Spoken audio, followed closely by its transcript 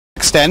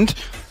extend.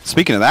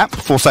 Speaking of that,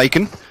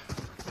 Forsaken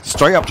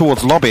straight up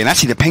towards lobby, and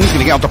actually the ping's going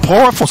to get onto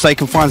pAura.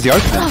 Forsaken finds the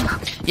opening.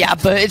 Yeah,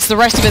 but it's the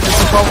rest of it that's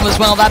the problem as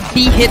well. That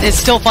B hit is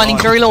still finding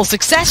very little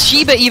success.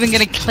 Shiba even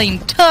going to claim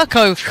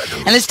Turko,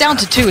 and it's down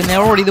to 2, and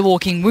they're already the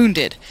walking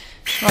wounded.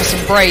 Russ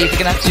and Brave are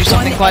going to have to do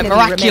something quite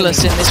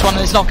miraculous in this one,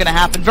 and it's not going to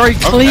happen. Very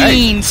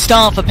clean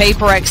start for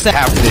pAura there.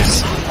 Have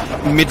this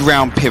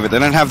mid-round pivot. They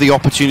don't have the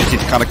opportunity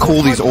to kind of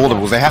call these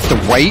audibles. They have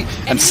to wait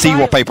and see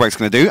what pAura is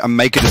going to do and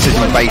make a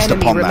decision based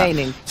upon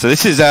that. So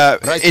this is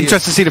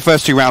interesting to see the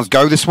first 2 rounds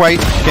go this way.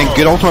 Getting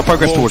good ultimate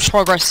progress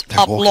towards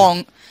up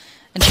long.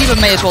 And Shiba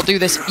may as well do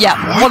this.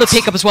 Yeah, what a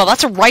pickup as well.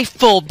 That's a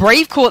rifle.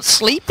 Brave caught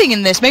sleeping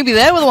in this. Maybe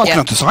they were the ones. Yeah,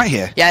 onto sight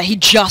here. Yeah, he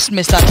just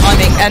missed that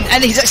timing.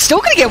 And he's still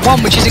going to get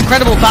 1, which is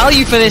incredible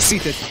value for this.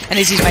 And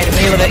Izzy's made a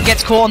meal of it.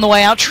 Gets caught on the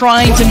way out,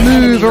 trying to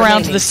move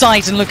around to the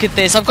site. And look at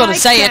this. I've got to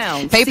say it.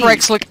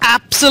 pAura look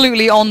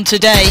absolutely on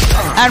today.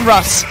 And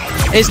Russ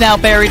is now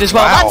buried as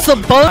well. Wow. That's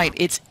the bite.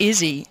 It's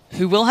Izzy,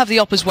 who will have the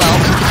op as well.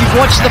 If you've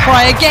watched the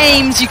prior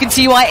games, you can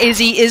see why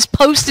Izzy is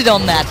posted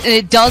on that. And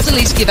it does at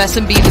least give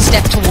SMB the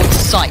step towards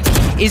the site.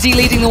 Izzy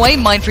leading the way,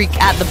 mindfreak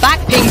at the back,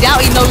 pinged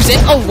out, he knows it.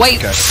 Oh wait,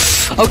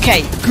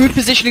 okay, good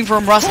positioning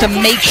from Russ to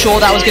make sure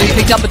that was going to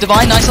be picked up. But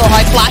Divine, nice little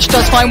high flash,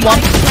 does find 1.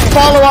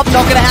 Follow-up,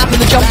 not going to happen.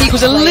 The jump peak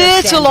was a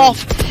little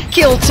off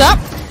kilter.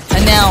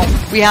 And now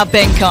we have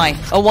Benkai.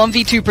 A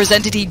 1v2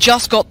 presented, he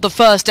just got the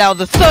first out of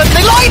the third.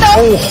 They line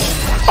up!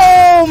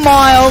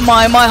 Oh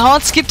my, my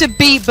heart skipped a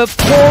beat, but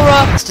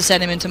pAura has to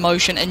set him into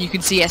motion, and you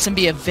can see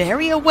SMB are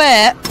very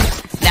aware,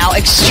 now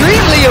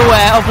extremely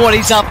aware of what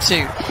he's up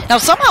to. Now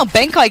somehow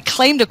Benkai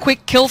claimed a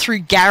quick kill through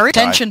garage.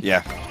 Attention.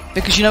 Yeah.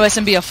 Because you know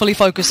SMB are fully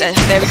focused.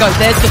 There we go,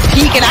 there's the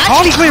peak, and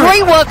actually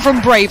great work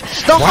from Brave.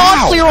 The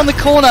hard clear on the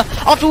corner,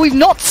 after we've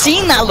not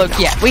seen that look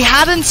yet. We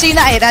hadn't seen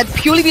that. It had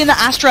purely been the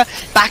Astra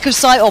back of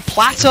sight or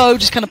plateau,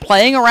 just kind of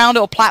playing around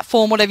it, or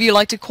platform, whatever you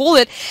like to call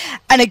it.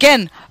 And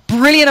again,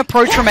 brilliant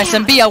approach from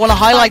SMB. I want to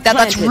highlight that.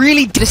 That's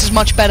really, this is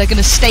much better, going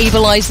to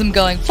stabilize them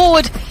going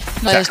forward.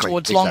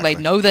 Towards long. They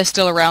know they're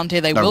still around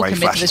here. They will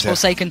commit to this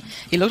Forsaken.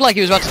 He looked like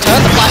he was about to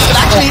turn the flash, but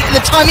actually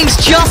the timing's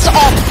just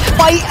off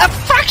by a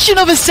fraction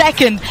of a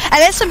second, and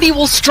SMB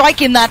will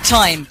strike in that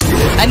time.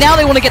 And now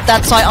they want to get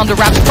that site under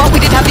wraps, but we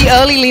did have the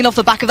early lean off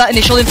the back of that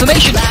initial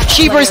information.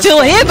 Shiba is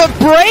still here, but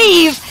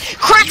Brave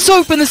cracks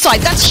open the site.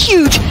 That's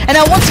huge. And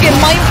now once again,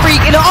 mindfreak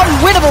in an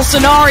unwinnable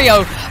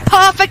scenario.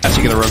 Perfect.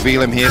 Actually going to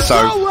reveal him here,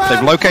 so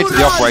they've located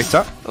the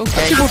operator.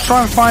 Okay. We'll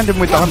try and find him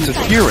with the Hunter's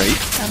Fury.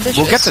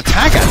 We'll get the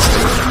tag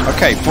actually.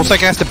 Okay,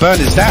 Forsaken has to burn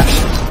his dash.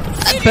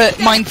 But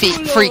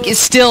mindfreak is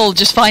still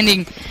just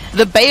finding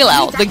the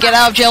bailout, the get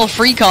out of jail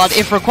free card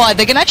if required.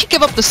 They can actually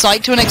give up the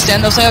site to an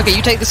extent. They'll say, okay,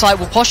 you take the site,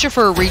 we'll posture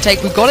for a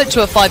retake. We've got it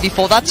to a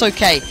 5v4, that's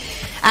okay.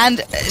 And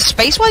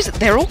space-wise,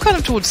 they're all kind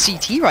of towards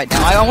CT right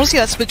now. I want to see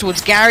that split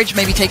towards Garage,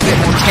 maybe take a bit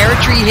more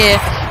territory here.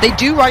 They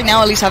do right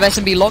now at least have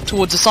SMB locked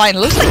towards the side. And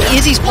it looks like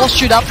Izzy's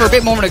postured up for a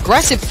bit more of an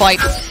aggressive fight.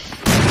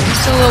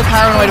 Still a little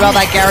paranoid about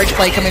that Garage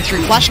play coming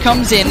through. Flash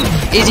comes in,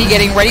 Izzy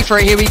getting ready for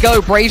it. Here we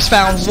go. Brave's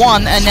found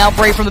 1, and now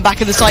Brave from the back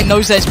of the side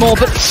knows there's more.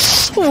 But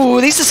ooh,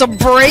 these are some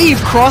Brave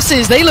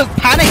crosses. They look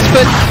panicked,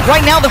 but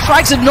right now the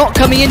frags are not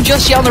coming in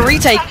just yet on the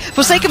retake.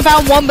 Forsaken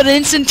found 1, but an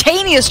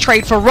instantaneous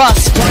trade for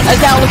Russ. As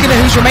now looking at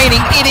who's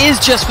remaining, it is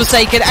just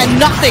Forsaken, and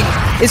nothing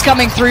is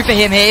coming through for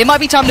him here. It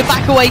might be time to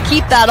back away,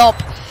 keep that up,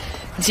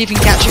 and see if he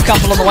can catch a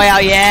couple on the way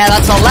out. Yeah,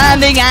 that's a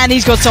landing, and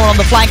he's got someone on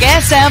the flank.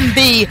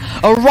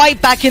 SMB are right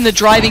back in the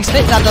driving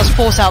split. That does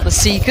force out the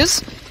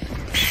Seekers.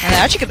 And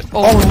they're actually gonna,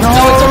 no, it's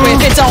a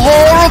whiff. It's a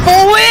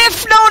horrible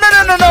whiff. No.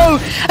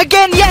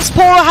 Again, yes,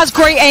 pAura has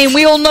great aim.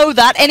 We all know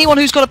that. Anyone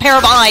who's got a pair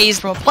of eyes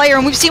from a player,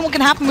 and we've seen what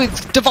can happen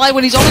with Divide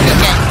when he's on a good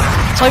game.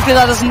 So hopefully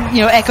that doesn't,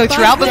 echo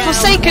throughout. But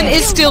Forsaken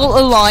is still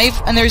alive,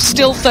 and there is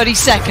still 30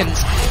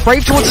 seconds.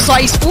 Brave towards the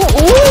side.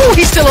 Ooh,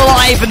 he's still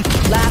alive, and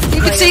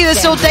you can see there's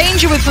still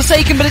danger with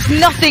Forsaken, but it's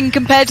nothing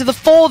compared to the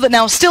 4 that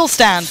now still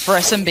stand for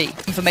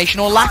SMB.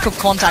 Information or lack of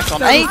contact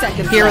on A.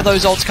 Here are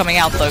those ults coming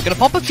out, though. Gonna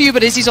pop a few,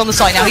 but Izzy's on the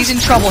side now. He's in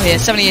trouble here.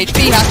 70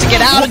 HP, has to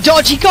get out of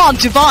dodge. He can't.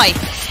 Divide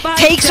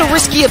takes a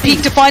riskier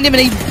peek to find him,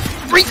 and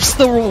he reaps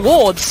the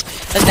rewards.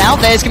 And now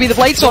there's going to be the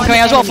Blade Storm coming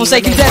out as well.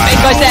 Forsaken's there,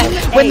 Benkai's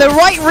there. When the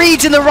right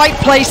read's in the right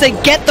place, they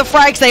get the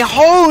frags, they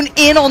hone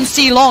in on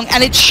C-Long,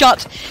 and it's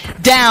shut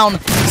down.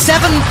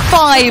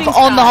 7-5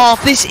 on the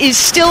half. This is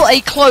still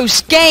a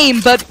close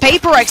game, but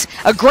pAura,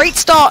 a great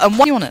start. And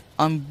one on it.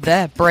 I'm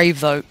there.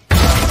 Brave, though.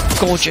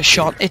 Gorgeous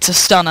shot. It's a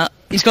stunner.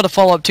 He's got a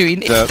follow-up, too.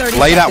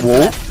 Lay that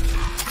wall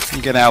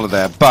and get out of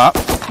there. But,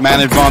 man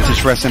advantage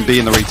for SMB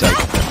in the retake.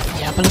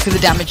 Yeah, but look at the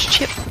damage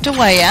chipped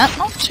away at.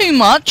 Not too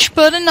much,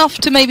 but enough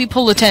to maybe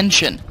pull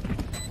attention.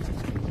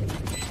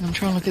 I'm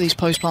trying to look at these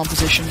post-plant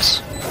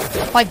positions.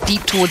 Quite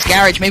deep towards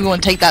Garage. Maybe we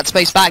want to take that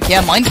space back.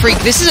 Yeah,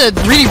 mindfreak. This is a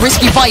really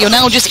risky fight. You're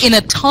now just in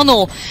a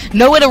tunnel.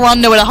 Nowhere to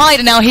run, nowhere to hide.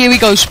 And now here we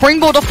go.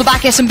 Springboard off the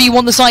back. SMB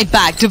want the side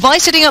back.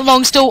 Device sitting at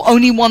long. Still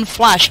only 1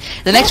 flash.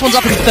 The next one's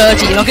up in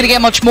 30. You're not going to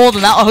get much more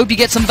than that. I hope you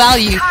get some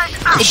value.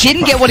 It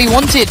didn't get what he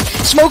wanted.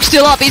 Smoke's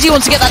still up. Izzy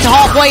wants to get that to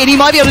halfway, and he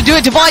might be able to do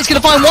it. Device going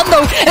to find 1,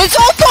 though. And it's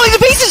all falling to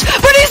pieces.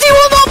 But Izzy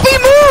will not be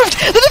moved.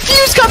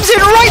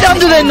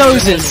 their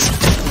noses.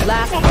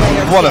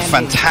 What a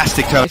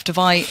fantastic turn. If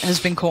Devi has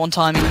been caught on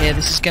timing here,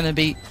 this is going to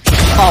be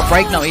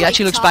heartbreak. No, he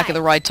actually looks back at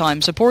the right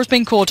time. So pAura's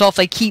been caught off.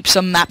 They keep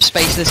some map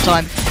space this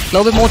time. A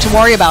little bit more to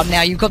worry about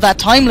now. You've got that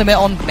time limit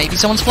on. Maybe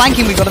someone's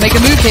flanking. We've got to make a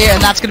move here,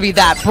 and that's going to be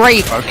that.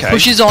 Brave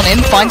pushes on in,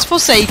 finds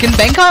Forsaken.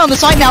 Benkai on the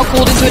side now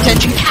called into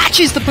attention.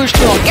 Catches the push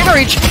through on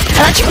Garage, and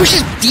actually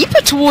pushes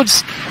deeper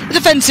towards the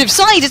defensive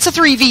side. It's a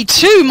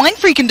 3v2.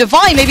 Mindfreak and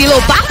Devi maybe a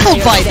little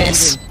baffled by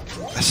this.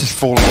 This is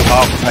falling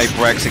apart for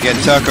pAura. Again,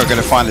 Turko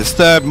going to find his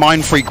third.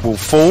 Mindfreak will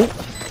fall.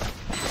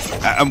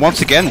 And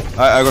once again,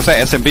 I gotta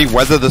say, SMB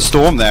weather the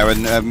storm there,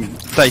 and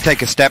they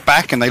take a step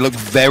back and they look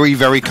very,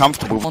 very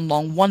comfortable. On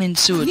long, one in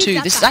sewer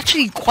too. This is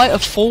actually quite a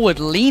forward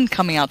lean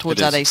coming out towards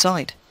that A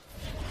side.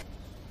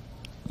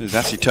 There's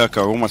actually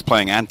Turko almost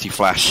playing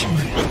anti-flash.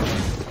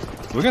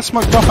 We're going to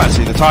smoke off,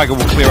 actually. The Tiger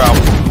will clear out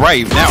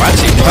Brave. Now,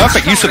 actually,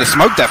 perfect use of the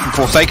smoke there from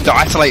Forsaken to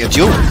isolate a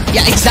duel.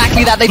 Yeah,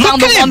 exactly that. They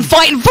found the one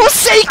fight, and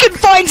Forsaken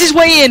finds his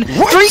way in.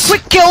 What? 3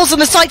 quick kills,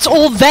 and the site's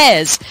all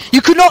theirs.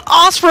 You could not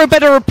ask for a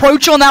better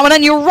approach on that one,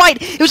 and you're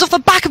right. It was off the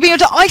back of being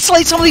able to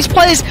isolate some of these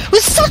players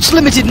with such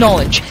limited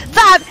knowledge.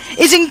 That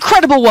is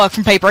incredible work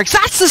from pAura.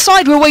 That's the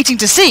side we're waiting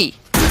to see.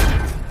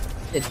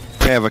 We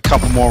have a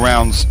couple more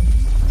rounds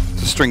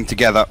to string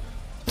together.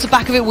 The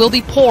back of it will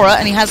be pAura,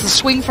 and he has the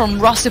swing from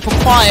Russ if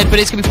required, but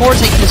it's going to be pAura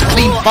taking this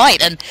clean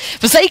fight, and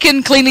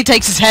Forsaken cleanly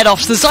takes his head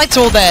off, so the site's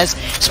all theirs.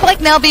 Spike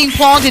now being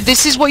planted,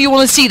 this is what you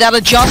want to see, that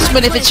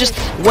adjustment. If it's just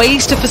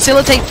ways to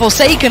facilitate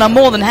Forsaken, I'm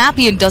more than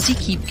happy, and does he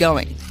keep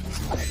going?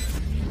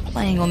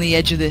 Playing on the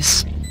edge of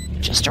this,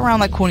 just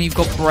around that corner you've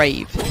got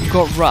Brave, you've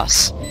got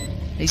Russ.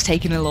 He's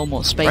taking a little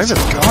more space.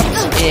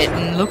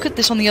 And look at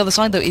this on the other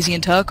side, though. Izzy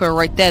and Turko are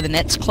right there. The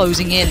net's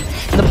closing in.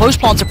 And the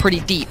post plants are pretty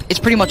deep. It's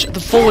pretty much the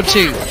forward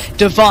two.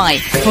 Devi,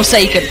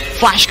 Forsaken.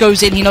 Flash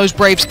goes in. He knows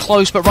Brave's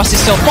close, but Russ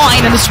is still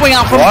fine. And the swing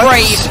out from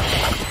Brave.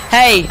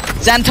 Hey,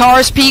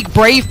 Xantara's peak,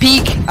 Brave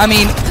peak. I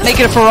mean,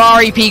 make it a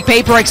Ferrari peak.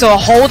 pAura are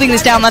holding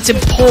this down. That's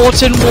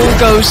important. Wall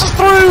goes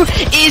through.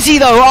 Izzy,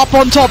 though, up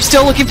on top,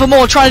 still looking for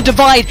more. Trying to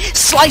divide,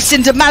 slice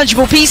into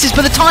manageable pieces.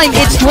 But the time,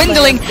 it's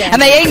dwindling,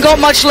 and they ain't got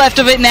much left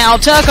of it now.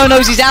 Turko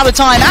knows he's out of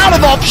time, out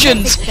of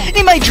options.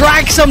 He may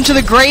drag some to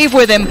the grave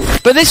with him,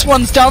 but this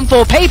one's done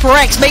for.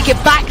 pAura make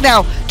it back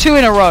now, 2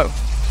 in a row.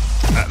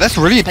 That's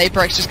really...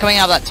 pAura just coming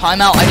out of that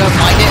timeout. I don't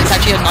mind it. It's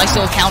actually a nice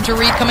little counter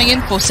read coming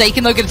in.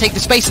 Forsaken, though, going to take the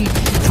space, and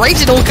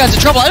Brave's in all kinds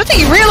of trouble. I don't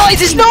think he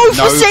realizes. No,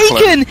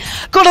 Forsaken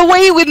got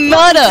away with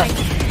murder.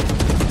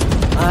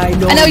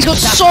 And now he's got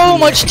so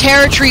much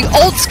territory.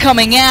 Ults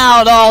coming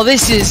out. Oh,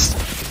 this is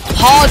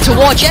hard to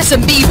watch.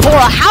 SMB,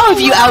 pAura, how have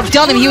you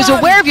outdone him? He was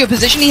aware of your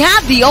position. He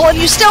had the ult, and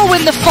you still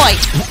win the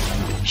fight.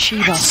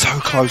 Shiba. That's so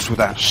close with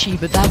that.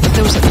 Shiba,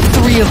 there was like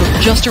 3 of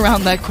them just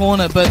around that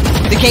corner, but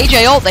the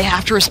KJ ult, they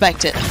have to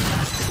respect it.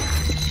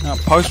 Now,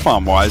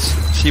 post-farm wise,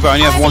 Shiba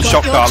only has 1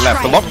 shot dart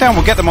left. The lockdown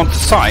will get them onto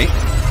site.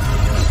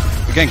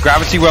 Again,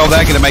 Gravity well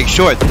there, going to make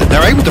sure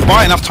they're able to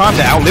buy enough time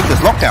to outlive this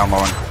lockdown,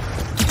 Lauren.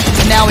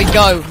 And now we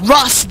go.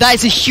 Russ, that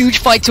is a huge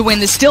fight to win.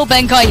 There's still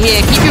Benkai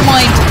here. Keep your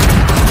mind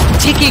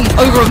ticking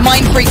over of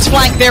Mindfreak's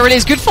flank. There it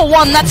is. Good for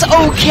 1. That's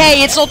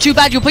okay. It's not too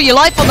bad. You'll put your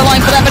life on the line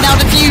for that, but now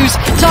defuse.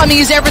 Timing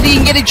is everything. You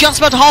can get it just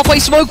about halfway.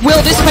 Smoke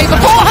will dissipate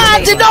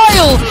beforehand.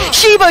 Denial.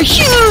 Shiba,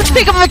 huge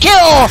pick up of a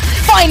kill.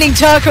 Finding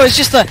Turko is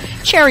just the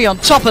cherry on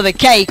top of the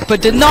cake,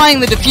 but denying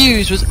the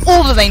defuse was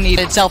all that they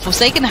needed.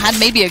 Forsaken had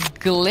maybe a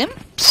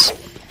glimpse,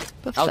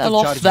 but fell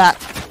off that.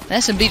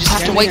 SMB just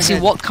have to wait to see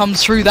what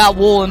comes through that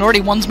wall, and already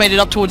one's made it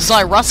up towards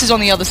Zai. Russ is on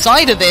the other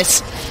side of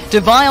this.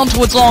 Devi on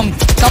towards long,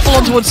 couple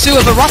on towards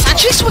sewer, but Russ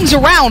actually swings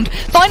around,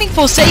 finding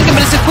Forsaken,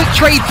 but it's a quick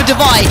trade for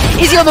Devi.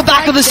 Is he on the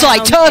back of the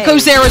site?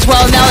 Turko's there as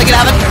well, and now they're going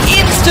to have an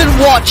instant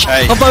watch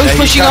of both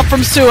pushing up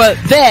from sewer.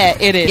 There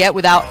it is. Yet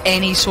without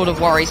any sort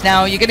of worries.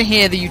 Now you're going to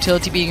hear the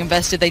utility being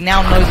invested. They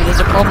now know that there's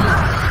a problem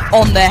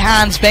on their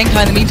hands.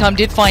 Benkai in the meantime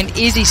did find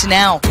Izzy, so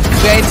now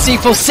we're going to see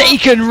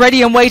Forsaken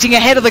ready and waiting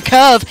ahead of the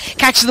curve.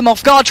 Catches them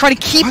off guard, trying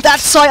to keep that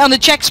site under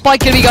check.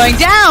 Spike going to be going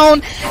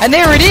down, and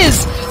there it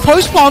is.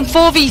 Post-spawn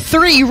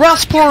 4v3,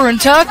 Russ, pAura,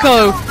 and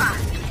Turko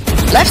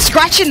left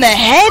scratching their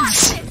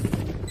heads.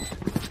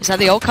 Is that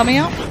the ult coming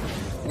out?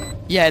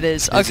 Yeah, it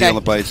is. Okay. On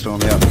the blade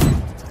storm, yeah.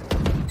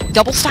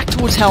 Double stack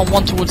towards hell,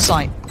 1 towards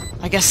site,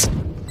 I guess.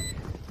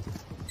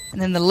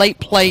 And then the late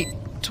plate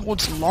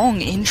towards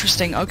long.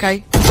 Interesting.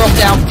 Okay. Drop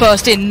down,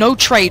 first in, no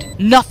trade,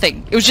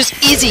 nothing. It was just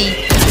Izzy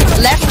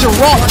left to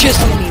rot.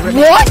 Just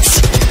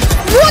what?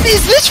 What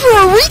is this for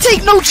a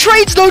retake? No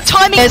trades, no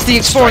timing. There's the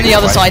Explorer on the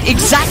other side.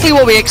 Exactly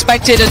what we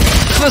expected, and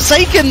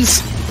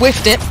Forsaken's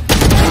whiffed it.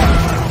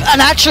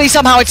 And actually,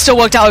 somehow it still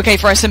worked out okay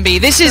for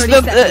SMB. This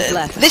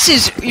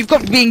is you've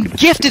got being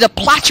gifted a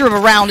platter of a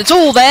round. It's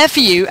all there for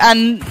you,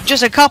 and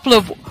just a couple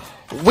of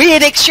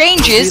weird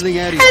exchanges, and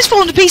it's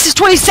fallen to pieces.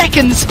 20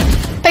 seconds.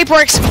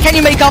 pAura, can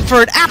you make up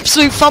for an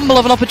absolute fumble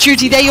of an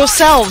opportunity there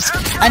yourselves?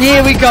 And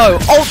here we go.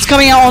 Ult's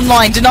coming out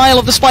online. Denial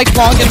of the spike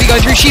plant going to be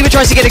going through. Shiba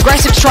tries to get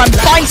aggressive to try and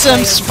find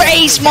some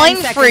space.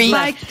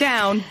 Mindfreak.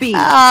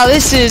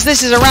 This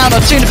is a round or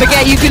two to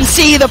forget. You can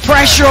see the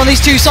pressure on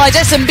these two sides.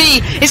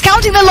 SMB is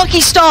counting their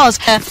lucky stars.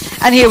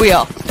 And here we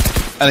are.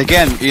 And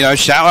again, you know,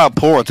 shout out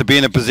pAura to be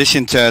in a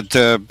position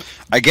to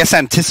I guess,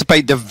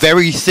 anticipate the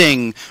very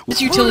thing.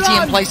 This utility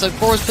in place, so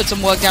pAura's put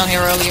some work down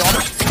here early on.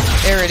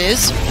 There it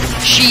is.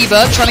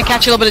 Shiba trying to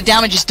catch a little bit of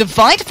damage. It's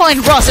Divide to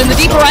find Russ in the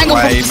deeper angle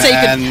from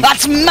Forsaken.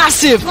 That's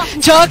massive.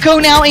 Turko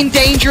now in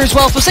danger as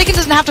well. Forsaken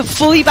doesn't have to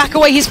fully back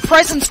away. His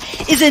presence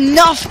is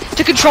enough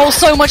to control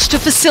so much to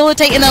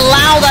facilitate and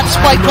allow that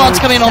spike plant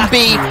to come in on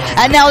B.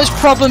 And now there's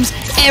problems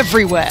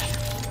everywhere.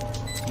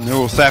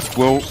 Neural Theft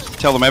will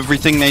tell them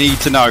everything they need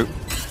to know.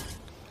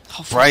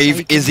 Oh,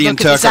 Brave, Izzy and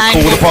Turko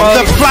called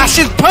upon. The flash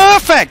is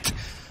perfect!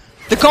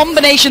 The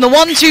combination, the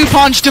 1-2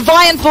 punch,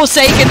 Divide and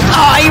Forsaken.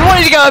 He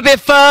wanted to go a bit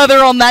further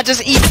on that,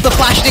 just eats the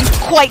flash, didn't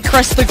quite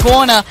crest the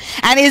corner.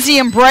 And Izzy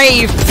and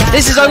Brave,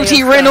 this is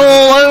OT Rin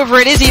all over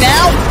it. Izzy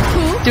now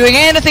doing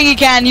anything he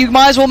can. You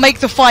might as well make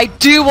the fight,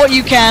 do what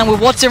you can with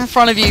what's in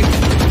front of you.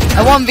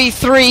 A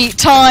 1v3,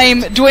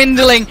 time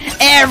dwindling,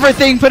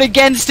 everything put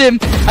against him.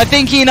 I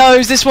think he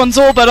knows this one's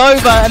all but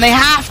over, and they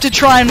have to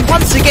try and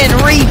once again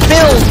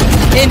rebuild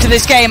into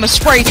this game. A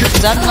spray through.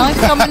 Is that knife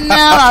coming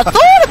now? I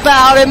thought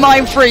about it,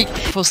 mindfreak.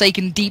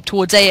 Forsaken deep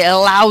towards A, it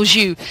allows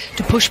you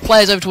to push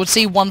players over towards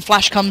C. One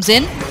flash comes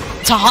in.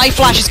 It's a high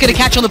flash, it's going to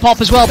catch on the pop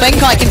as well.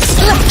 Benkai can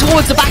slip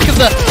towards the back of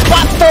the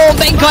platform.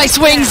 Benkai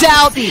swings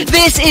out.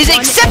 This is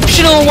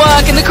exceptional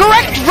work and the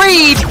correct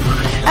read.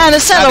 And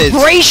a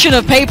celebration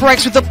of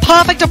pAura with the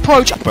perfect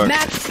approach.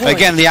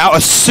 Again,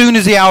 as soon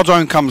as the owl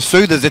drone comes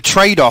through, there's a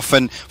trade-off,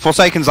 and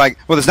Forsaken's like,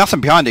 well, there's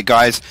nothing behind it,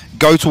 guys.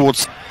 Go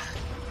towards...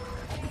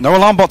 No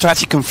alarm bot to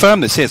actually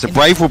confirm this here, so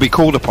Brave will be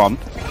called upon.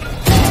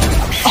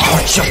 Oh,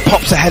 it just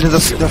pops ahead of the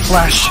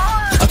flash.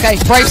 Okay,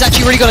 Brave's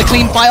actually really got a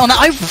clean fight on that.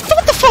 I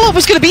thought the follow-up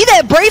was going to be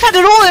there. Brave had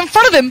it all in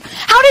front of him.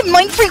 How did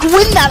mindfreak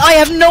win that? I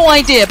have no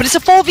idea, but it's a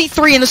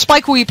 4v3 and the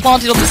spike will be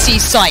planted on the C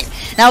site.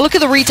 Now look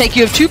at the retake.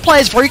 You have two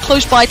players very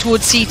close by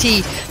towards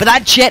CT, but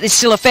that jet is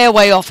still a fair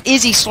way off.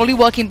 Izzy slowly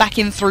working back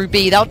in through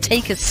B. That'll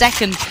take a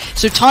second,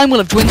 so time will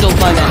have dwindled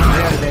by then.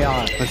 There they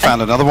are. They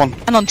found another one.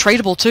 And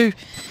untradeable too.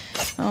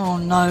 Oh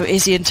no,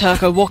 Izzy and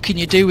Turko, what can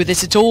you do with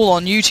this? It's all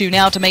on you two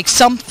now to make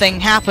something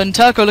happen.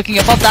 Turko looking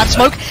above that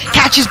smoke,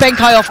 catches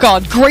Benkai off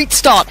guard. Great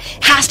start.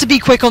 Has to be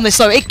quick on this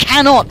though. It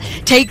cannot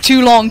take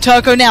too long.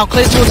 Turko now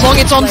clears towards long.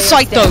 It's on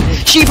site though.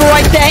 Shiba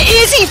right there.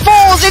 Izzy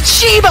falls.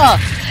 It's Shiba.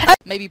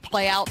 Maybe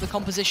play out the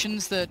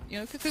compositions that, you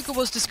know, Kukuka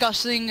was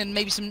discussing, and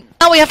maybe some...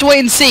 Now we have to wait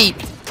and see.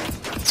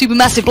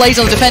 SuperMassive Blaze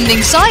on the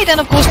defending side, and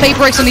of course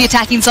pAura on the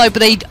attacking side, but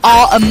they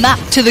are a map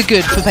to the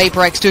good for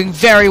pAura, doing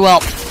very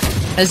well.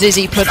 As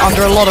Izzy put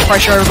under a lot of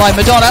pressure over by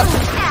Madonna,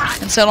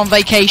 and set on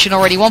vacation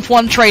already.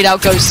 1-for-1 trade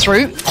out goes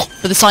through,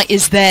 but the site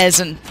is theirs,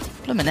 and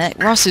a minute,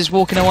 Russ is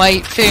walking away,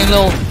 feeling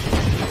a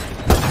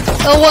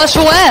little worse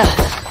for wear.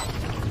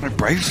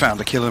 Brave's found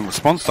a kill in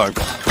response though.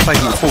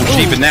 Taking the full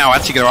Shiba now,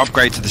 actually going to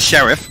upgrade to the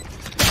Sheriff.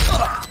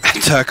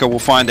 And Turko will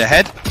find a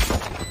head.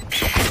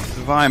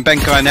 Divide and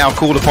Benkai now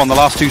called upon, the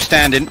last two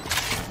standing.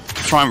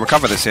 Try and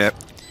recover this here.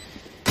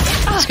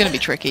 It's going to be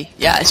tricky.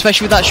 Yeah,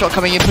 especially with that shot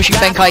coming in, pushing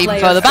Benkai even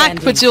further back.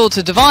 Puts it all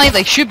to Divide.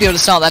 They should be able to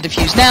start that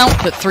defuse now.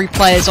 Put three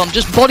players on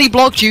just body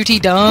block duty.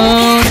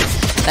 Don't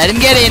let him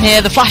get in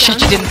here. The flash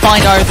actually didn't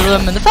find either of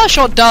them, and the first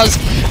shot does.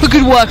 But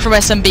good work from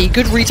SMB.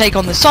 Good retake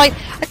on the site.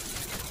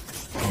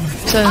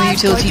 So the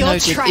utility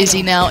noted.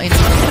 Izzy now in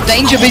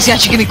danger, but Izzy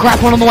actually going to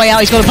grab one on the way out.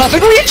 He's got a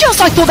perfect readjust.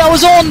 I thought that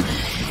was on.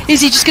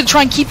 Izzy just going to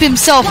try and keep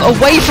himself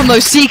away from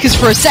those Seekers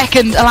for a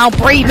second. Allow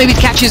Brave maybe to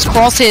catch his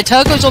cross here.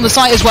 Turko's on the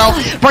site as well.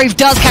 Brave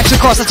does catch the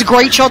cross. That's a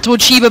great shot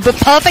towards Shiba, but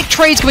perfect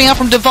trades coming out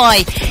from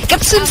Divide.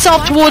 Gets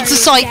himself towards the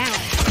site.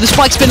 The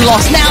spike's been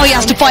lost. Now he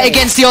has to fight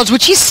against the odds,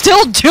 which he's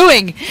still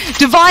doing.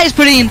 Divide is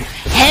putting in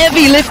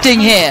heavy lifting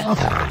here.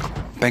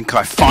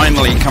 Benkai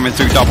finally coming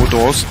through double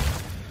doors.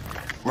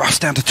 Russ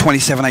down to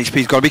 27 HP.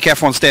 He's got to be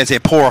careful on stairs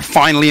here. pAura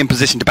finally in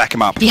position to back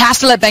him up. He has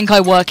to let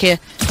Benkai work here.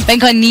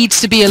 Benkai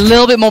needs to be a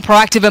little bit more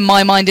proactive in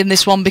my mind in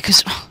this one,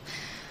 because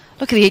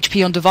look at the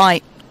HP on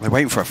Divide. They're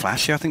waiting for a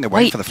flash here. I think they're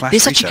waiting for the flash.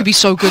 This actually could be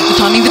so good for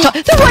timing.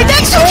 They're right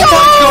next to each other!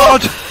 Oh my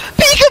god!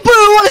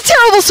 Peekaboo! What a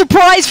terrible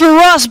surprise for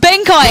Russ.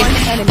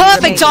 Benkai,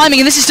 perfect timing,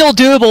 and this is still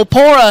doable.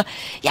 pAura,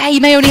 yeah, he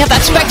may only have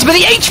that Spectre, but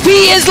the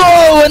HP is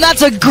low, and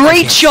that's a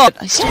great shot.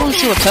 I still want to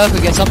see what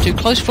Turko gets up to.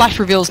 Close flash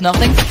reveals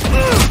nothing.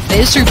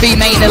 There's through B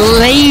main, a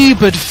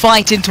laboured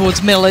fight in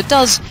towards middle. It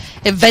does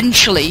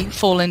eventually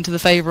fall into the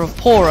favour of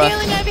pAura.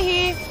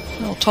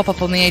 Little top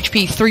up on the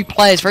HP. Three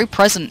players very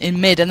present in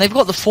mid, and they've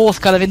got the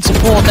fourth kind of in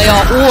support. They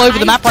are all over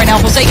the map right now.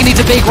 Forsaken needs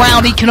a big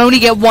round. He can only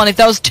get one. If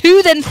there was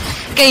two, then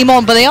game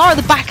on, but they are at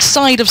the back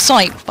side of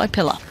sight by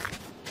Pillar.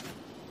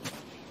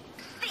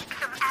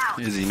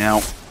 Izzy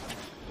now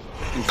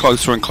and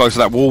closer,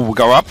 that wall will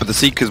go up, but the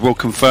Seekers will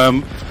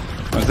confirm.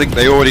 I think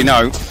they already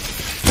know.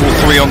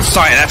 All three on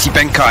site, and actually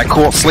Benkai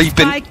caught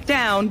sleeping.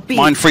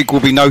 Mindfreak will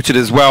be noted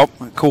as well.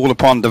 Call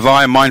upon Devi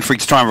and Mindfreak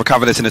to try and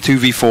recover this in a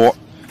 2v4.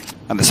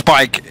 And the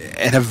spike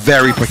in a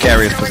very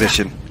precarious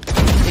position.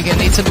 You're going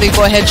to need some big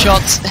boy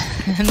headshots.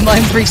 And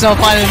Mindfreak's not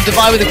finding him.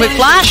 Devi with a quick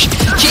flash.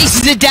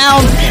 Chases it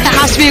down. It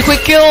has to be a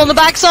quick kill on the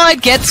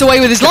backside. Gets away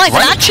with his life.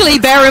 And actually,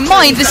 bear in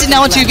mind, this is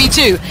now a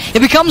 2v2. It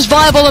becomes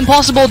viable and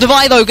possible.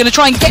 Devi, though, going to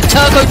try and get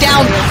Turko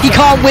down. He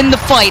can't win the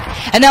fight.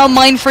 And now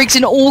Mindfreak's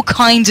in all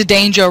kinds of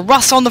danger.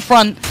 Russ on the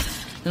front.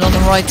 And on the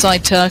right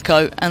side,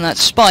 Turko. And that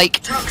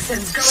spike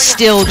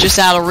still just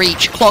out of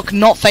reach. Clock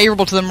not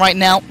favourable to them right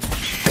now.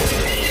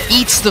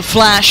 Eats the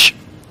flash.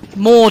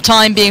 More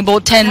time being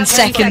bought. 10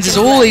 seconds is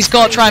all he's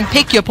got. Try and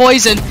pick your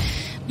poison.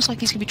 Looks like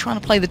he's going to be trying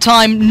to play the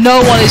time. No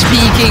one is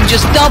peeking.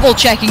 Just double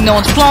checking. No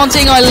one's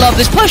planting. I love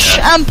this push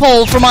and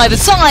pull from either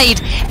side.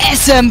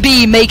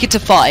 SMB make it to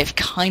 5.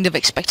 Kind of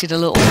expected a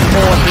little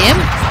more him.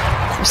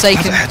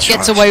 Forsaken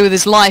gets away with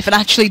his life and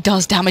actually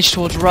does damage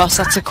towards Russ.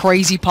 That's a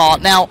crazy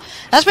part. Now,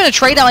 that's been a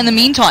trade out in the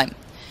meantime.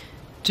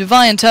 Devi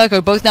and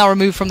Turko both now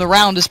removed from the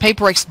round as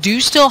pAura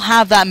do still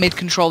have that mid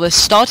control. They're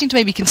starting to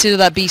maybe consider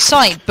that B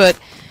site, but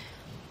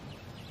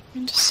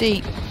to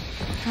see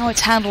how it's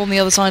handled on the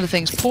other side of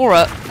things.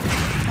 pAura,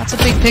 that's a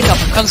big pickup.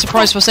 I'm kind of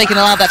surprised Forsaken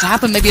allowed that to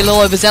happen. Maybe a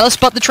little overzealous,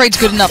 but the trade's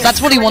good enough.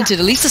 That's what he wanted.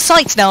 At least the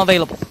site's now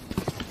available.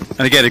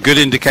 And again, a good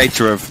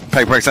indicator of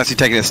pAura actually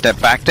taking a step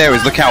back there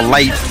is look how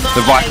late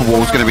the Viper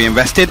wall is going to be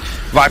invested.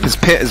 Viper's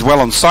pit as well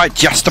on site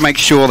just to make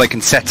sure they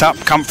can set up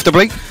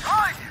comfortably.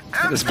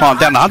 Get this plant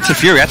down. The Hunter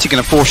Fury actually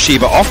going to force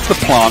Shiba off the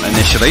plant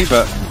initially,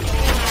 but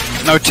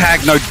no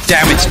tag, no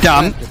damage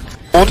done.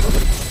 But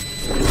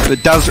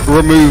it does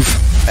remove,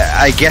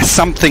 I guess,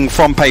 something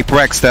from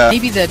pAura.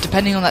 Maybe they're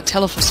depending on that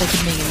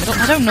Forsaken being in the middle.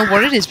 I don't know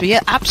what it is, but yeah,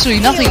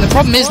 absolutely nothing. The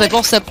problem is they've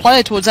lost their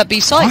player towards that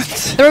B site.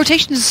 The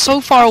rotation is so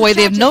far away,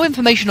 they have no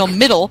information on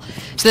middle,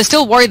 so they're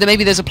still worried that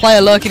maybe there's a player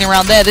lurking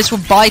around there. This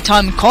would buy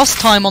time, cost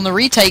time on the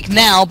retake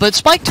now, but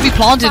spike to be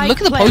planted. Look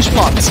at the post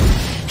plants.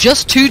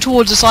 Just 2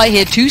 towards the side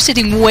here, 2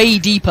 sitting way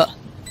deeper.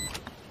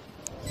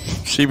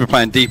 Shiba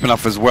playing deep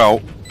enough as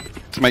well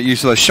to make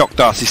use of those shock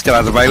darts he still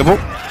has available.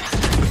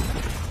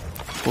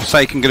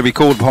 Forsaken going to be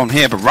called upon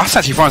here, but Russ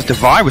actually finds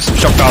Devi with some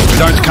shock darts of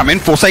his own to come in.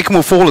 Forsaken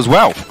will fall as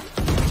well.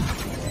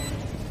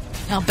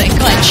 Now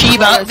Benkai and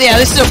Shiba, yeah,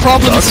 this is a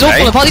problem. It's all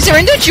full of parties. They're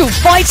individual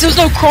fights. There's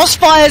no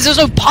crossfires. There's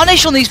no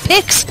punish on these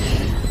picks.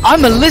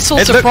 I'm a little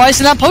surprised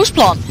in that post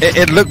plant.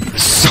 It looked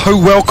so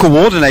well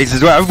coordinated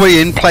as well.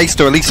 Everybody in place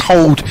to at least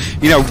hold,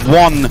 you know,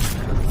 one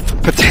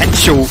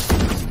potential,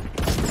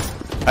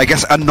 I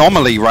guess,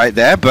 anomaly right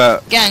there.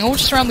 But gang all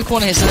just around the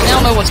corner here, so they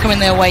now know what's coming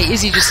their way.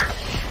 Izzy just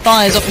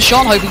fires off a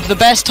shot, hoping for the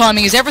best.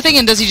 Timing is everything,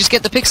 and does he just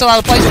get the pixel out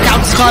of place?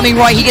 Without the timing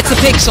right, he gets the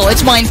pixel.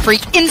 It's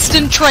Mindfreak.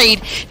 Instant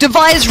trade.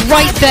 Devi is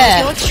right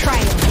there.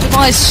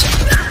 Devi is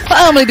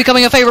firmly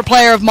becoming a favourite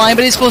player of mine,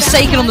 but it's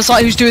Forsaken on the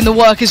side who's doing the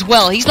work as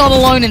well. He's not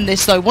alone in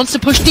this, though. Wants to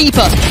push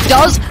deeper.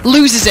 Does.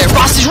 Loses it.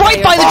 Russ is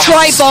right by the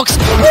try box.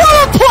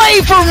 What a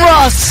play from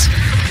Russ!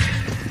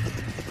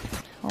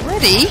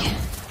 Already?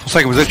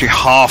 Forsaken was literally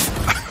half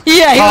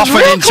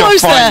an inch off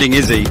finding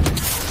Izzy.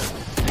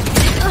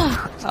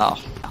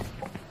 Oh.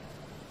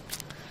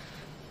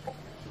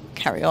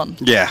 Carry on.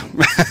 Yeah.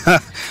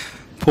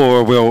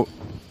 pAura will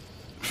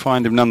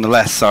find him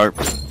nonetheless, so a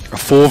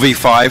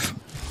 4v5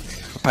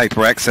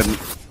 pAura, and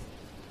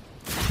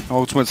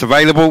ultimates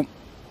available.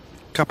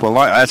 Couple of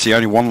light, actually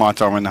only one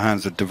light armor in the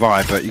hands of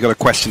Devi, but you've got to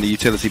question the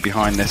utility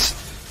behind this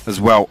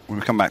as well when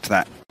we come back to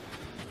that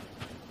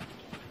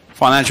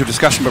financial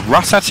discussion. But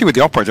Russ actually with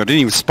the operator, I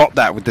didn't even spot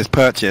that with this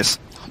purchase.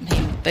 I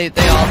mean, they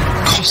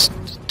are just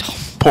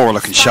pAura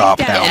looking sharp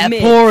now. Yeah,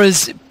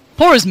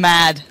 pAura's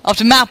mad.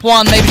 After map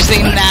 1, maybe just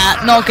thinking,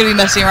 nah, not going to be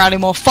messing around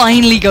anymore.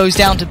 Finally goes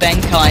down to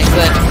Benkai,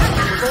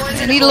 but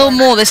they need a little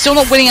more. They're still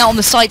not winning out on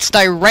the sites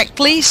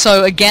directly,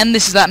 so again,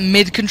 this is that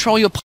mid-control.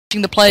 You're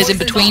punching the players in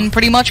between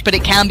pretty much, but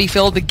it can be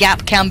filled. The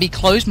gap can be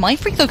closed.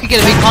 Mindfreak, though, could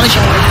get a big punish.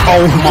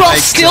 Oh my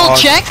Russ still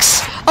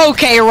checks.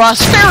 Okay,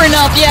 Russ, fair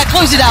enough. Yeah,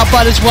 close it out,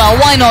 bud, as well.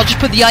 Why not? Just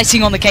put the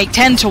icing on the cake.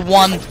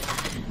 10-1.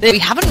 We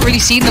haven't really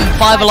seen them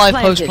 5 alive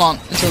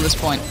post-plant until this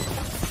point.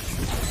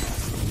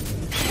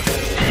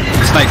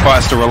 Snake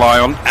bites to rely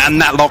on, and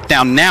that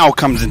lockdown now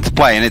comes into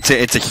play, and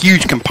it's a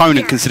huge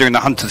component considering the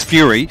Hunter's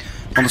Fury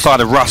on the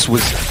side of Russ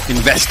was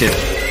invested.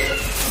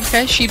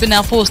 Okay, Shiba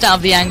now forced out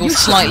of the angle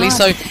slightly,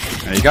 so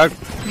there you go.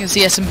 You can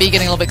see SMB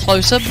getting a little bit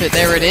closer, but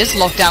there it is.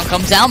 Lockdown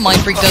comes down.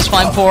 Mindfreak does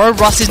find pAura.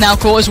 Russ is now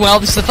caught as well.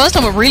 This is the first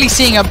time we're really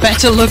seeing a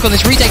better look on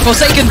this retake.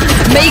 Forsaken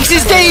makes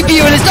his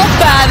debut, and it's not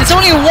bad. It's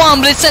only a 1,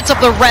 but it sets up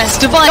the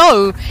rest. Devi,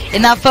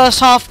 in that first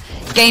half,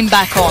 game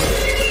back on.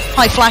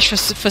 High flash for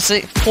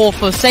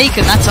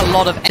Forsaken, that's a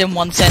lot of in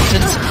one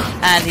sentence,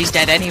 and he's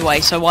dead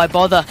anyway, so why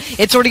bother?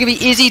 It's already going to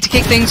be Izzy to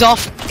kick things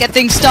off, get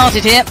things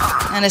started here,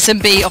 and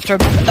SMB after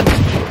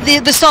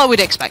the start we'd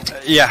expect.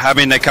 Yeah, I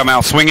mean, they come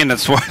out swinging,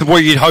 that's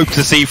what you'd hope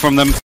to see from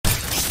them,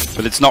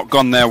 but it's not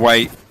gone their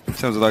way in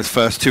terms of those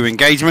first 2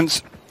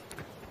 engagements.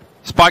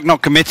 Spike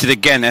not committed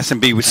again,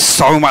 SMB with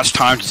so much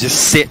time to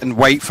just sit and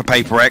wait for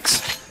pAura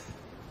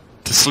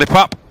to slip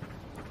up.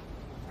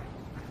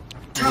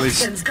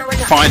 He's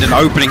find an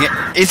opening.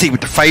 Izzy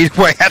with the fade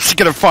away.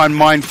 Actually going to find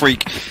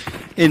mindfreak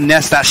in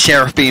nest. That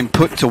sheriff being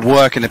put to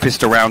work in the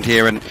pistol round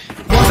here, and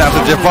now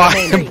the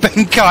divide and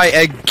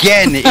Benkai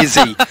again.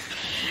 Izzy.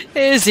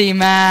 Izzy,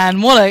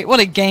 man, what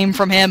a game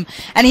from him.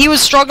 And he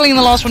was struggling in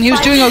the last one. He was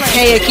doing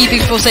okay at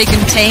keeping Forsaken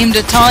tamed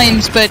at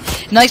times, but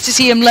nice to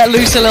see him let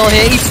loose a little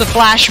here. Eats the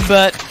flash,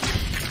 but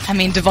I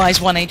mean,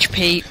 Devi's 1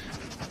 HP.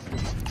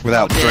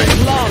 Without dream.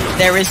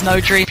 There is no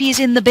dream. He's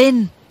in the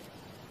bin.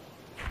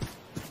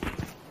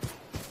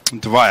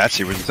 Devi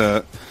actually with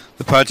the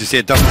purchase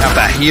here doesn't have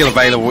that heal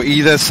available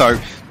either, so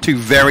two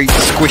very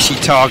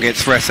squishy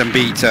targets for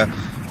SMB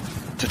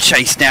to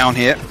chase down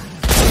here.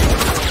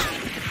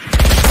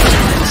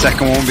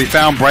 Second one will be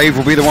found. Brave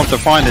will be the one to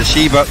find it.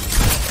 Shiba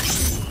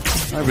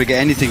not able to get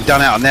anything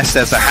done out of nest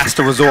there, so has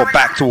to resort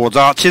back towards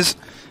archers.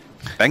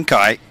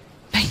 Benkai.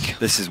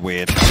 This is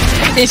weird.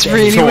 It's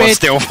really weird.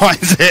 Still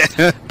finds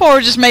it.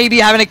 Or just maybe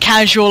having a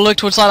casual look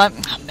towards side,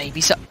 like,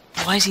 maybe so.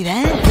 Why is he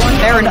there?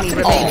 Fair enough.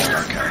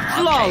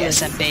 Okay,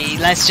 SMB.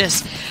 Let's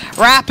just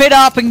wrap it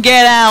up and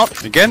get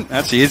out. Again,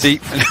 actually,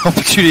 Izzy, an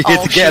opportunity here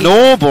to get an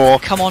orb, or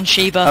come on,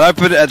 Shiba.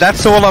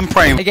 That's all I'm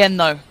praying. Again,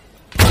 though.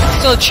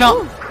 Still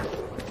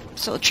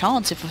a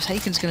chance if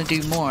Forsaken's going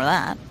to do more of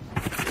that.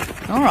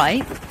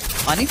 Alright.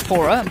 Finding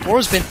pAura, and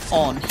pAura's been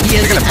on. He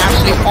is an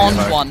absolute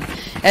on one.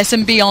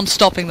 SMB on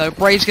stopping though.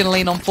 Brave's going to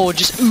lean on forward,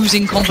 just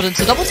oozing confidence.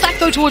 The double stack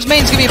though towards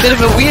main is going to be a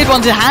bit of a weird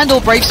one to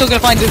handle. Brave's still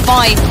going to find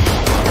Defi,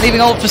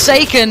 leaving old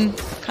Forsaken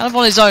kind of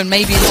on his own,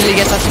 maybe until he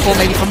gets that support,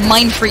 maybe from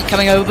mindfreak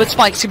coming over, but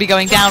Spike's going to be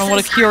going down, and what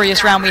a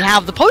curious round we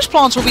have. The post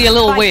plants will be a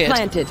little weird.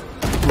 Well, indeed.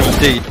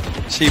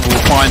 Shiba will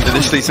find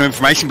initially some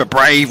information, but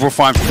Brave will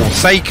find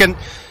Forsaken.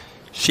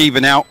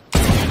 Shiba now.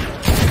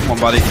 Come on,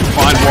 buddy.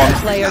 Find one.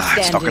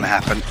 It's not going to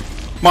happen.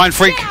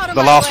 Mindfreak,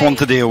 the last one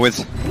to deal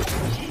with.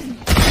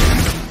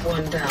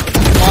 One down.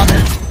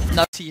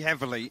 No.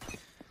 Heavily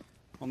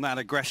on that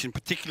aggression,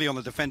 particularly on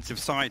the defensive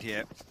side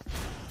here.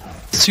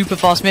 Super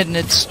fast mid, and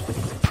it's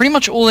pretty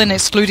much all in,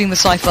 excluding the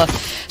Cypher.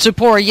 So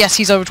pAura, yes,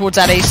 he's over towards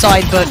that A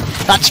side, but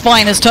that's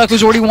fine, as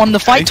Turko's already won the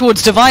fight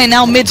towards Devi, and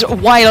now mid's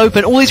wide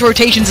open. All these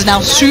rotations are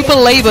now super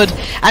laboured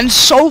and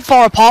so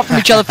far apart from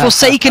each other.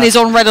 Forsaken is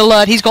on red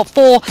alert. He's got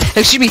 3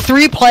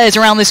 players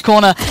around this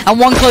corner, and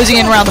one closing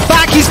in around the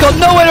back. He's got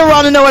nowhere to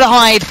run and nowhere to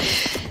hide.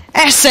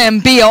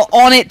 SMB are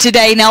on it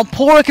today. Now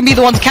pAura can be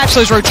the one to catch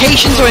those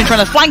rotations, or in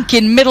trying to flank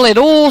in middle. It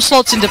all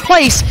slots into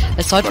place,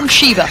 aside from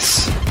Shiba.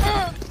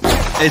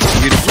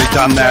 It's beautifully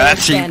done there.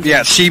 Actually,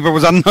 yeah, Shiba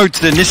was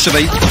unnoted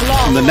initially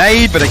from the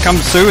nade, but it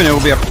comes through, and it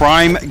will be a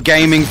prime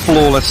gaming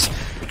flawless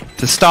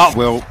to start.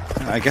 Will,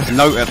 I guess,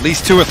 note at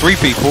least 2 or 3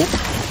 people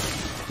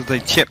as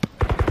they chip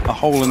a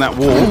hole in that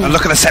wall. And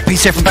look at the set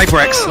piece here from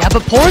pAurax. Yeah,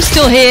 but pAura's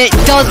still here.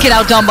 It does get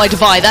outdone by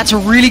Devi. That's a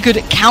really good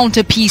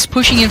counter piece,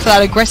 pushing in for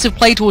that aggressive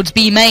play towards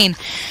B main.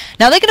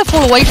 Now they're going to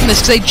fall away from this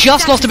because they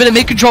just lost a bit of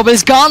mid control, but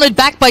it's garnered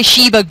back by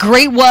Shiba.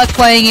 Great work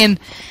playing in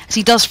as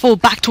he does fall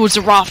back towards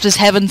the rafters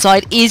heaven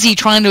side. Izzy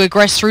trying to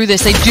aggress through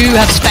this. They do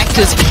have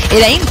Spectres.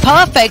 It ain't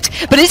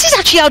perfect, but Izzy's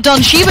actually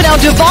outdone Shiba now.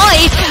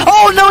 Devi.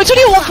 Oh no, it's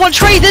only a 1-1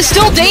 trade. There's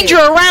still danger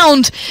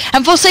around.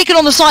 And Forsaken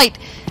on the site.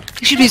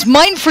 Excuse me, it's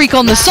Mindfreak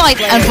on the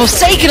site, and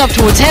Forsaken up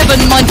towards heaven.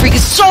 Mindfreak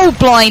is so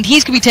blind,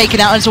 he's going to be taken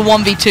out, and it's a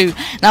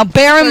 1v2. Now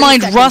bear in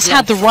mind, Russ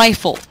had the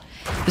rifle.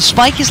 The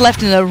Spike is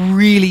left in a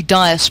really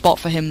dire spot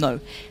for him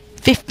though.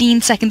 15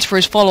 seconds for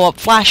his follow-up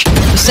flash.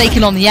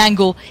 Forsaken on the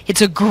angle.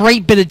 It's a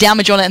great bit of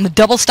damage on it, and the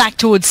double stack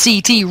towards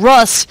CT.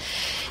 Russ,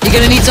 you're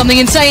going to need something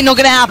insane. Not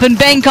going to happen.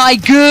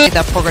 Benkai, good.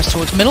 That progress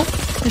towards middle.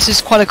 This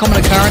is quite a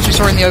common occurrence we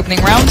saw in the opening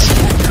rounds.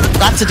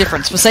 That's the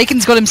difference.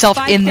 Forsaken's got himself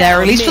in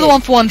there, at least for the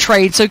 1-for-1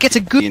 trade, so it gets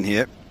a good... in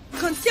here.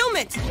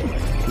 Concealment.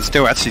 There's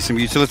still actually some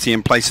utility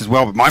in place as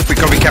well, but Mindfreak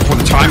got to be careful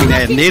with the timing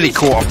there. Nearly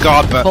caught off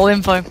guard, but... full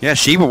info. Yeah,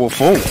 Shiba will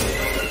fall.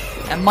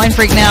 And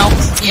Mindfreak now,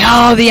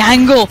 yeah, the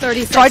angle.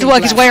 Tried to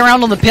work his way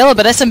around on the pillar,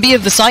 but SMB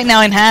have the site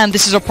now in hand.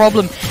 This is a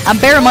problem.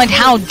 And bear in mind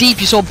how deep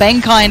you saw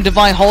Benkai and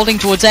Devi holding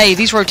towards A.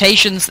 These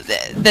rotations,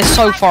 they're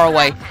so far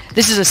away.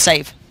 This is a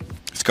save.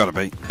 It's got to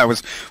be. That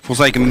was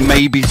Forsaken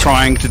maybe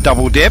trying to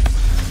double dip,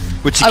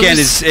 which again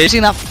is...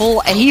 using that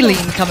full A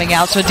lean coming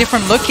out, so a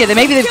different look here.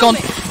 Maybe they've gone,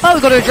 oh,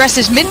 we've got to address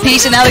this mid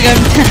piece, and now they're going,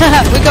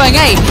 we're going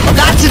A.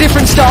 That's a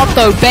different start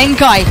though.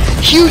 Benkai,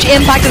 huge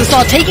impact at the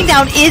start. Taking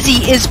down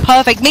Izzy is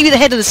perfect. Maybe the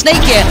head of the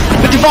snake here,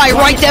 but Devi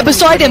right there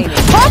beside him.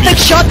 Perfect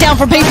shutdown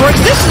from pAurax.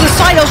 This is the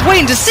side I was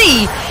waiting to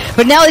see,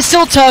 but now it's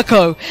still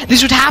Turko.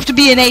 This would have to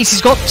be an ace.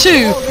 He's got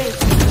 2.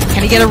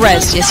 Can he get a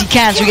res? Yes, he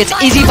can. So he gets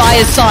Izzy by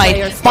his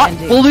side, but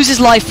will lose his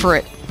life for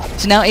it.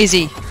 So now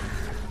Izzy.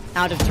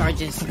 Out of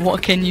charges.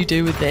 What can you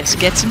do with this?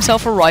 Gets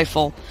himself a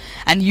rifle,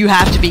 and you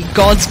have to be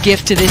God's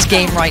gift to this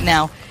game right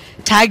now.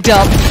 Tagged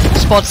up,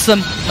 spots them,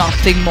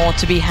 nothing more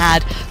to be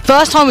had.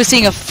 First time we're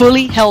seeing a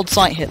fully held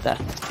site hit there.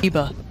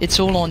 Shiba, it's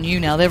all on you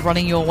now. They're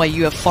running your way.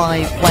 You have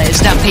 5 players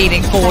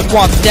stampeding forward.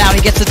 1 down.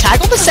 He gets the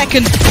tag on the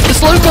second. The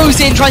slow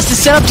goes in, tries to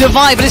set up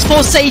Devi, but it's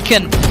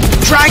Forsaken.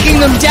 Dragging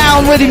them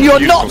down with him. You're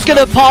not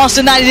going to pass,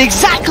 and that is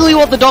exactly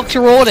what the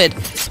doctor ordered.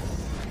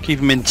 Keep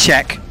him in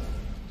check.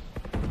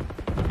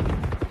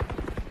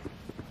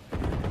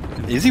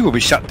 Izzy will be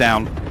shut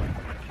down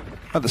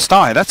at the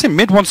start. That's in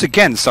mid once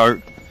again,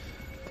 so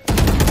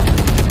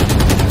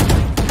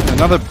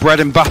another bread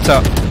and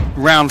butter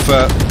round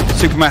for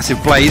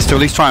SuperMassive Blaze to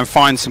at least try and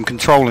find some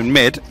control in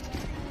mid.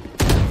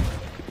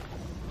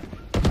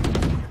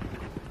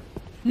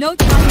 No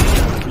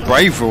time.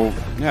 Brave will,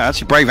 yeah,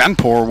 actually Brave and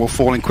pAura will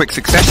fall in quick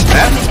succession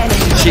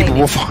there. Shiba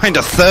will find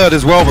a third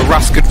as well, but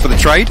Russ good for the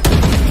trade.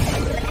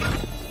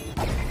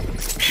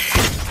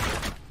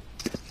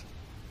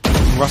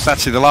 Russ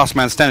actually the last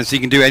man standing, so he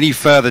can do any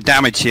further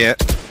damage here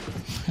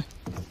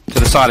to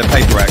the side of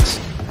pAura.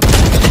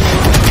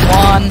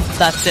 One,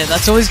 that's it.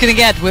 That's all he's going to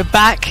get. We're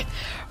back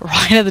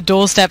right at the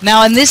doorstep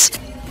now, and this...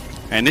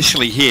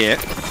 Initially here,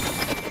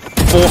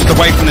 forced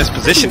away from this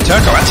position.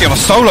 Turko actually on a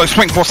solo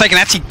swing. Forsaken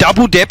actually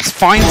double dips,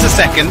 finds the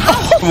second,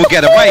 and will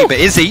get away, but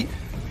Izzy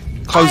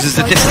closes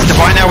the distance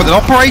divide now with an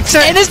operator.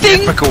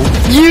 Anything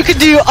you could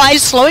do,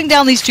 slowing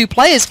down these two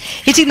players,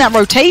 hitting that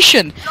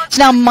rotation. So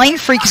now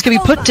mindfreak is going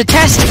to be put to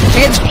test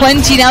against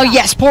plenty now.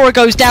 Yes, pAura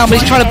goes down, but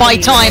he's trying to buy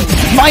time.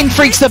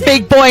 Mindfreak's the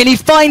big boy, and he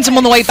finds him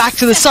on the way back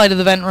to the side of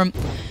the vent room.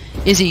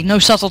 Izzy, no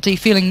subtlety,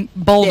 feeling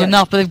bold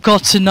enough, but they've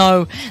got to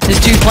know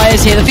there's two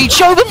players here. The feet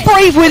show the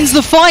Brave wins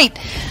the fight.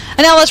 And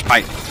now let's...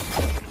 Right.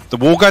 The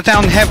wall go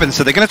down in heaven,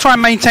 so they're going to try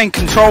and maintain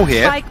control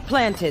here. I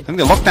think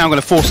the lockdown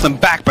going to force them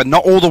back, but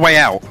not all the way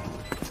out.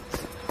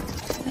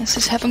 This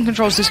is heaven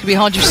controls. This could be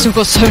hard. You've still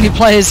got so many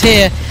players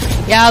here.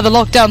 Yeah, the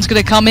lockdown's going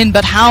to come in,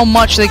 but how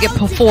much they get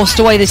forced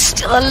away? There's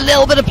still a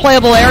little bit of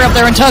playable area up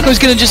there, and Turko's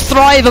going to just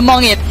thrive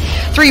among it.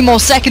 3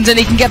 more seconds, and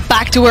he can get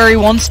back to where he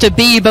wants to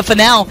be. But for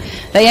now,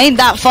 they ain't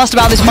that fussed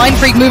about this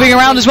mindfreak moving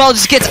around as well.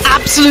 Just gets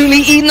absolutely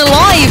eaten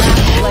alive.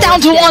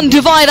 Down to 1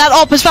 divide. That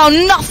op has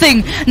found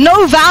nothing.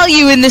 No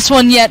value in this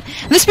one yet.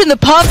 And this has been the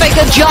perfect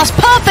adjust,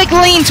 perfect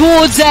lean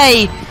towards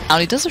A.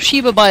 He does have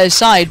Shiba by his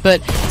side,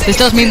 but this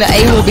does mean that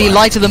A will be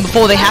lighter than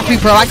before. They have to be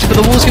proactive, but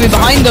the wall's going to be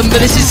behind them. But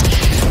this is...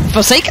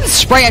 Forsaken's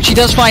spray actually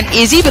does find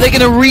Izzy, but they're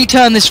going to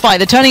return this fight.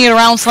 They're turning it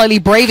around slightly.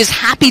 Brave is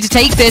happy to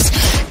take this.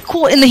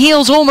 Caught in the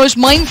heels almost.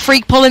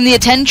 Mindfreak pulling the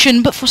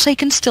attention, but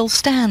Forsaken still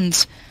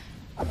stands.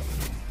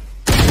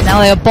 Now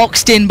they are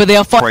boxed in, but they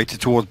are operated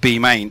towards B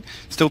main.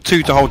 Still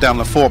 2 to hold down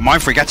the 4.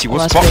 Mindfreak actually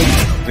was spotted.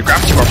 The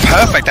gravity were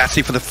perfect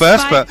actually for the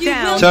first, but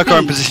Turko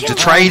in position to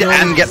trade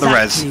and get the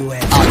res.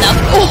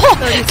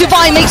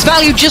 Divine makes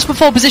value just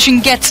before position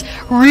gets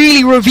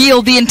really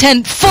revealed. The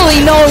intent fully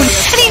known,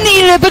 and he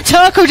needed it, but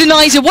Turko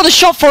denies it. What a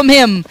shot from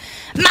him.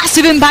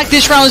 Massive impact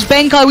this round as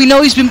Benkai. We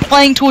know he's been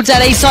playing towards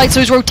that A side,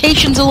 so his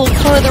rotation's a little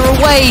further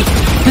away.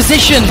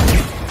 Position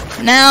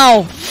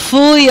now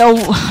fully.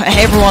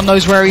 Everyone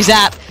knows where he's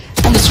at.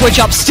 On the switch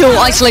up, still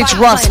isolates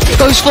Russ.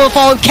 Goes for a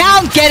follow.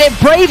 Can't get it.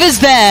 Brave is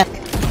there.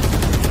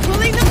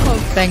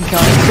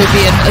 Benkai could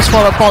be in a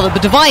spot up bother,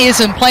 but Devi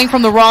isn't. Playing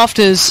from the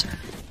rafters.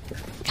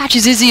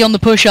 Catches Izzy on the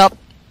push up.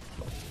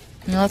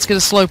 Now that's going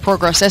to slow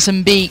progress.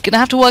 SMB gonna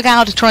have to work out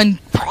how to try and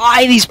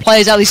pry these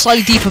players out of these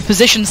slightly deeper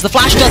positions. The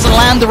flash doesn't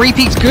land. The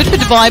repeat's good for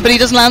Devi, but he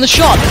doesn't land the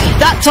shot.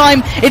 That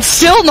time, it's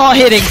still not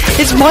hitting.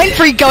 It's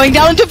mindfreak going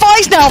down, and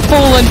Devi's now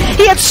fallen.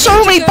 He had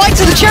so many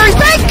bites of the cherry.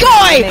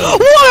 Benkai!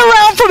 What a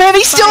round from him!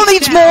 He still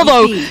needs more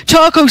though.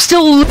 Turko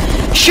still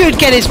should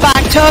get his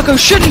back. Turko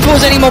shouldn't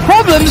cause any more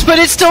problems, but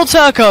it's still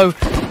Turko.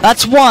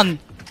 That's 1.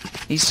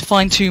 Needs to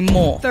find 2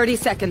 more. 30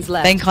 seconds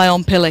left. Benkai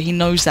on pillar. He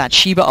knows that.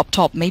 Shiba up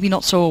top. Maybe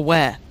not so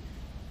aware.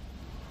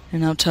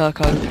 And now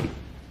Turko.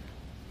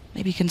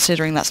 Maybe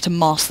considering that's to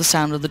mask the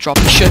sound of the drop.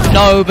 He should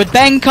know, but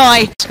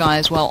Benkai! Sky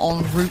as well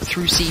en route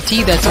through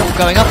CT. That's all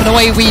going up and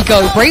away we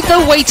go. Brave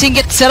though waiting,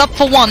 gets set up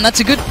for 1.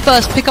 That's a good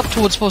first pick up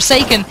towards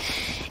Forsaken.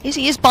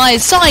 Izzy is by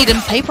his side, and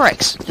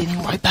pAura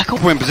leaning right back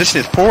up. In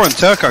position is pAura and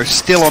Turko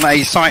still on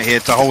A site here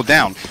to hold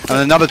down. And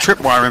another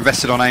tripwire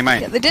invested on A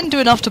main. Yeah, they didn't do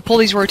enough to pull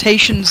these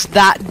rotations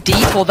that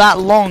deep or that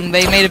long.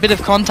 They made a bit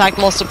of contact,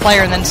 lost a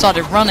player, and then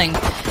started running.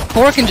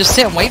 pAura can just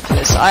sit and wait for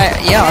this.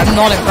 I'm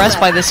not impressed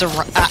by this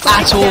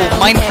at all.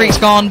 Mindfreak's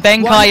gone.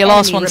 Benkai, your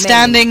last one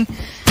standing.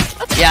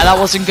 Yeah, that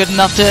wasn't good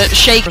enough to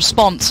shake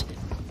response.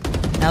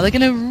 Now they're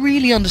going to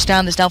really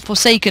understand this now.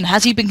 Forsaken,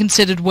 has he been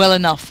considered well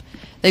enough?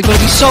 They've got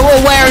to be so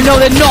aware. No,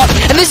 they're not.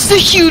 And this is a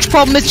huge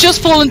problem. It's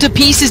just fallen to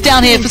pieces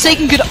down here.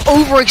 Forsaken could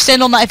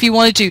overextend on that if he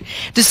wanted to.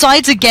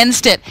 Decides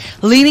against it.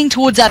 Leaning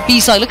towards that B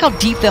side. Look how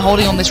deep they're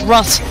holding on this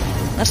Russ.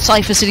 That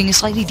Cypher sitting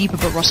slightly deeper,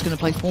 but Russ going to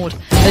play forward.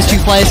 There's 2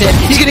 players here.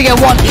 He's going to get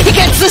 1. He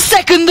gets the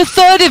second. The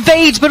third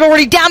evades, but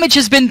already damage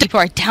has been deeper.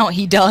 I doubt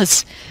he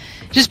does.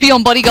 Just be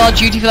on bodyguard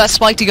duty for that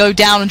spike to go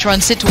down and try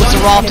and sit towards the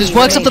rafters.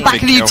 Works up the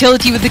back of the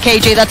utility with the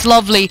KJ. That's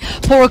lovely.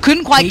 pAura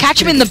couldn't quite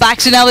catch him in the back,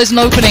 so now there's an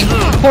opening.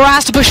 pAura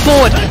has to push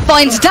forward.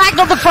 Finds attack,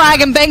 not the frag,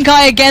 and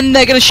Benkai again.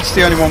 They're going to... It's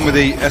the only one with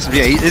the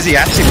SBA. Izzy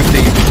actually with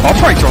the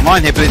operator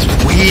online here, but it's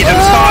weird at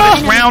the start of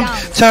this round.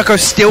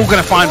 Turko's still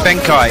going to find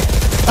Benkai.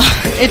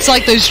 It's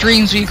like those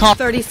dreams where you can't...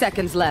 30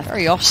 seconds left.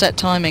 Very offset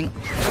timing.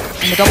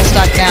 And the double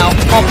stack now.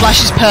 Oh,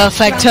 flash is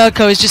perfect.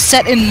 Turko is just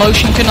set in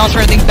motion. Couldn't ask for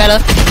anything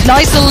better.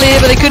 Nice to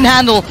live, but they couldn't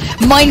handle.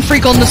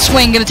 Mindfreak on the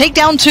swing. Gonna take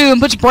down 2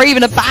 and puts Brave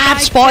in a bad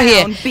spot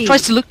here.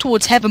 Tries to look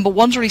towards heaven, but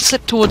one's already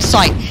slipped towards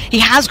sight. He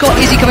has got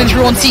Izzy coming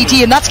through on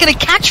CT, and that's gonna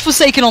catch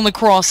Forsaken on the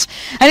cross.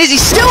 And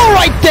Izzy's still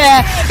right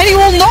there, and he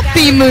will not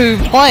be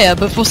moved. Fire,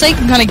 but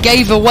Forsaken kind of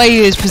gave away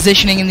his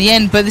positioning in the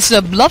end, but this is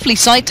a lovely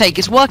side take.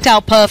 It's worked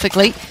out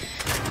perfectly.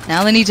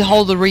 Now they need to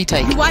hold the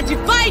retake. Why'd you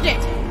fight it?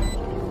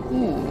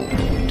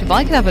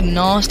 Divide could have a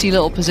nasty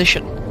little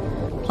position.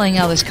 Playing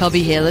out this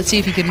cubby here. Let's see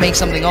if he can make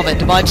something of it.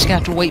 Divide just gonna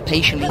have to wait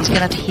patiently. He's gonna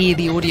have to hear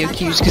the audio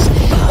cues because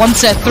one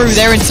set through,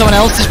 they're in someone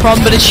else's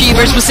problem. But it's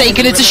Shiba, it's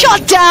Forsaken, it's a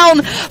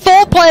shutdown!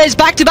 4 players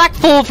back-to-back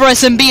 4 for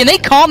SMB, and they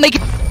can't make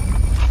it.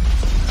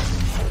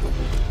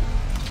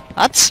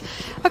 That's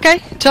okay.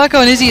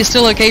 Turko and Izzy are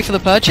still okay for the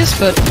purchase,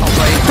 but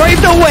oh,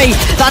 Brave, no way!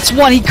 That's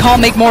one he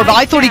can't make more of.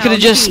 I thought he could have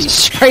just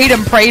sprayed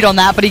and prayed on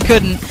that, but he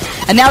couldn't.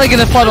 And now they're going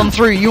to flood on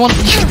through. You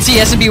can see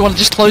SMB want to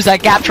just close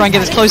that gap, try and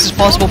get as close as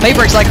possible.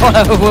 pAura's like,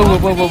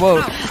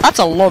 whoa. That's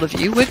a lot of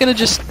you. We're going to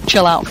just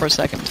chill out for a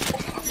second.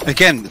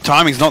 Again, the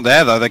timing's not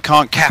there, though. They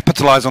can't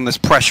capitalize on this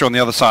pressure on the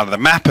other side of the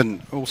map,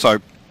 and also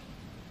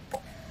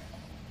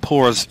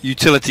pAura's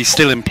utility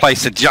still in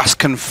place to just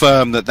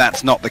confirm that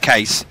that's not the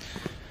case.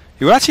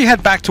 He will actually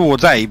head back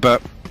towards A,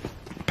 but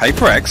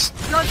pAura,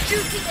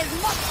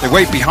 they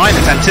wait behind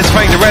it,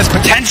 anticipating the res.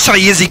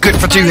 Potentially Izzy good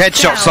for 2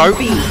 headshots, though.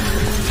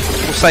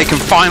 Forsaken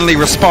finally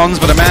responds,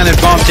 but a man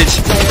advantage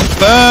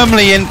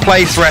firmly in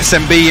place for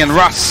SMB and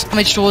russ.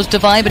 Damage towards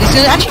Divide, but he's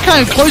going to actually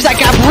kind of close that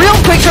gap real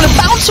quick, trying to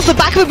bounce off the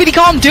back of it, but he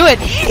can't do it.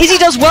 Izzy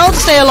does well to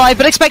stay alive,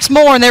 but expects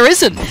more, and there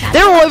isn't.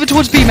 They're all over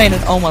towards B main,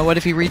 and oh my word,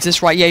 if he reads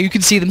this right, yeah, you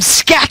can see them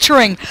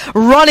scattering,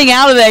 running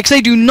out of there, because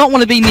they do not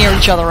want to be near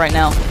each other right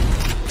now.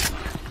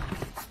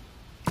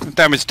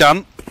 Damage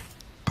done.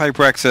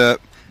 pAura's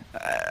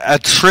a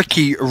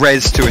tricky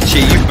res to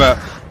achieve, but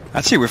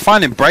actually we're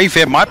finding Brave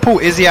here. Might pull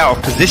Izzy out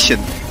of position.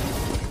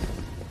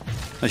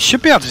 They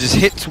should be able to just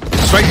hit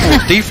straight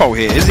towards default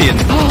here. Izzy in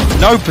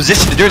no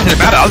position to do anything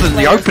about it other than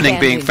the opening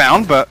being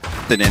found, but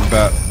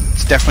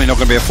it's definitely not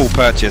going to be a full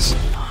purchase.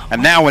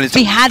 And now when it's...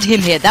 We had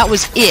him here, that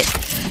was it.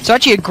 So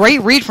actually a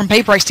great read from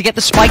pAura to get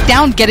the spike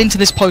down, get into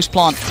this post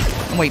plant.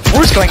 And wait,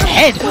 pAura's going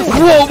ahead.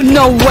 Whoa,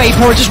 no way.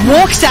 pAura just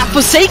walks out.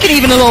 Forsaken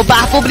even a little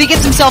baffled, but he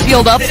gets himself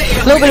healed up.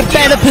 A little bit of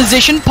better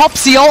position,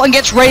 pops the ult and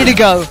gets ready to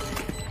go.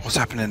 What's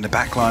happening in the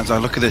back lines? Oh,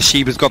 look at this.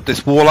 Shiba's got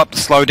this wall up to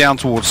slow down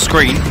towards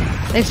screen.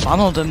 They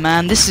funneled him,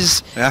 man. This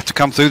is... They have to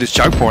come through this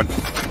choke point.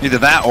 Either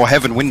that or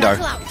heaven window.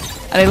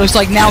 And it looks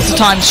like now's the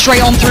time.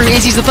 Straight on through.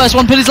 Izzy's the first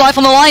one, put his life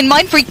on the line.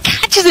 Mindfreak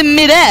catches him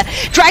mid-air,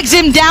 drags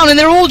him down, and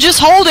they're all just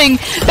holding.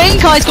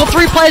 Benkai's got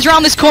 3 players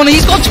around this corner.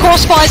 He's got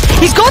crossfires.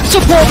 He's got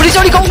support, but he's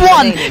only got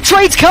 1.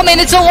 Trades come in.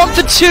 It's a 1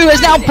 for 2,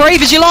 as now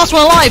Brave is your last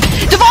one alive.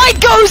 Divide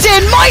goes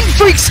in.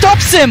 Mindfreak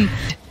stops him.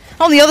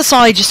 On the other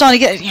side, you're starting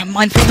to get... Yeah,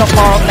 Mindfreak not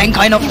far off.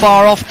 Benkai not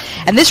far off.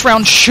 And this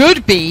round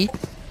should be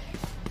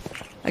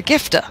a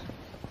gifter.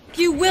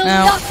 You will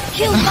not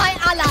kill my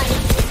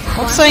ally.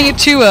 Not saying it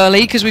too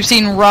early, because we've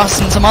seen Russ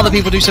and some other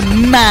people do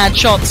some mad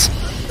shots.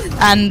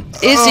 And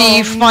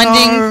Izzy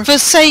finding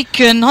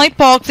Forsaken. Hyde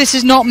Park, this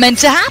is not meant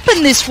to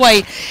happen this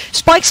way.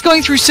 Spike's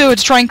going through sewer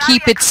to try and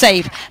keep it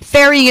safe.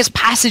 Ferrying its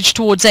passage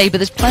towards A, but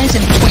there's players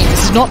in between.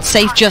 This is not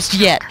safe just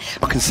yet.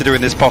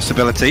 Considering this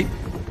possibility.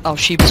 Oh,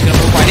 Shiba's going to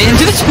move right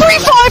into this. Free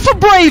fire for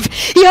Brave!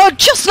 He heard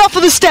just enough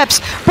of the steps.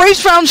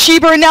 Brave's found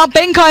Shiba, and now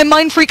Benkai and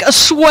Mindfreak are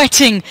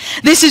sweating.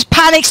 This is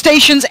panic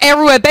stations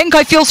everywhere.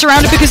 Benkai feels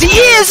surrounded because he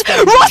is!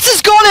 Russ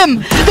has got him!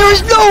 There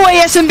is no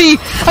way SMB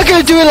are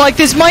going to do it like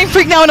this.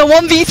 Mindfreak now in a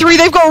 1v3.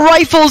 They've got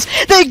rifles.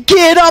 They're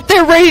geared up.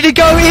 They're ready to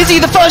go. Izzy,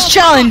 the first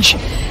challenge.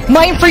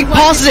 Mindfreak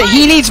passes it.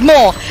 He needs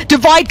more.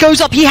 Divide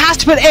goes up. He has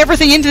to put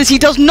everything into this. He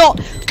does not.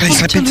 Can he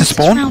slip into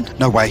spawn?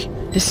 No way.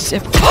 This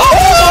is... Oh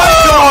my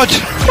god!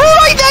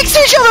 Right next to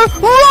each other!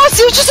 Russ,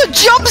 it was just a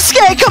jump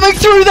scare coming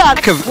through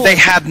that! They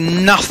had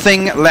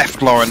nothing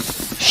left, Lauren.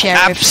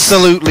 Sheriffs.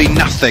 Absolutely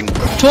nothing.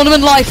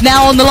 Tournament life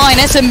now on the line.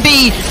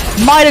 SMB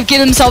might have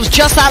given themselves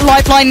just that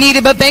lifeline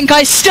needed, but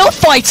Benkai's still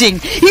fighting.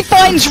 He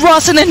finds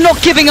Russ and they're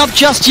not giving up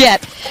just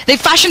yet. They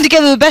fashioned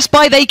together the best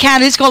buy they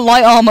can. It's got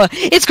light armor.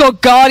 It's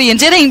got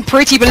guardians. It ain't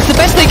pretty, but it's the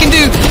best they can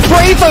do.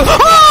 Brave though.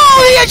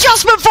 Oh, the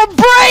adjustment from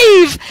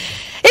Brave!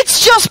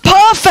 It's just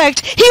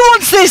perfect! He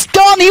wants this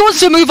done! He wants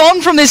to move on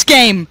from this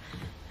game!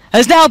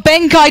 As now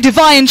Benkai,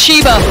 Divine, and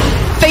Shiba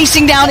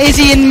facing down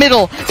Izzy in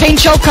middle. Paint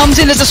Shell comes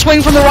in as a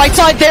swing from the right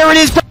side. There it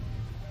is!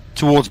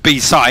 Towards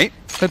B site.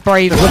 But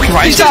Brave,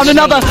 right. he's found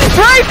another.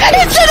 Brave!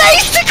 It's an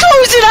ace to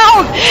close it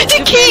out!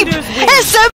 To keep SM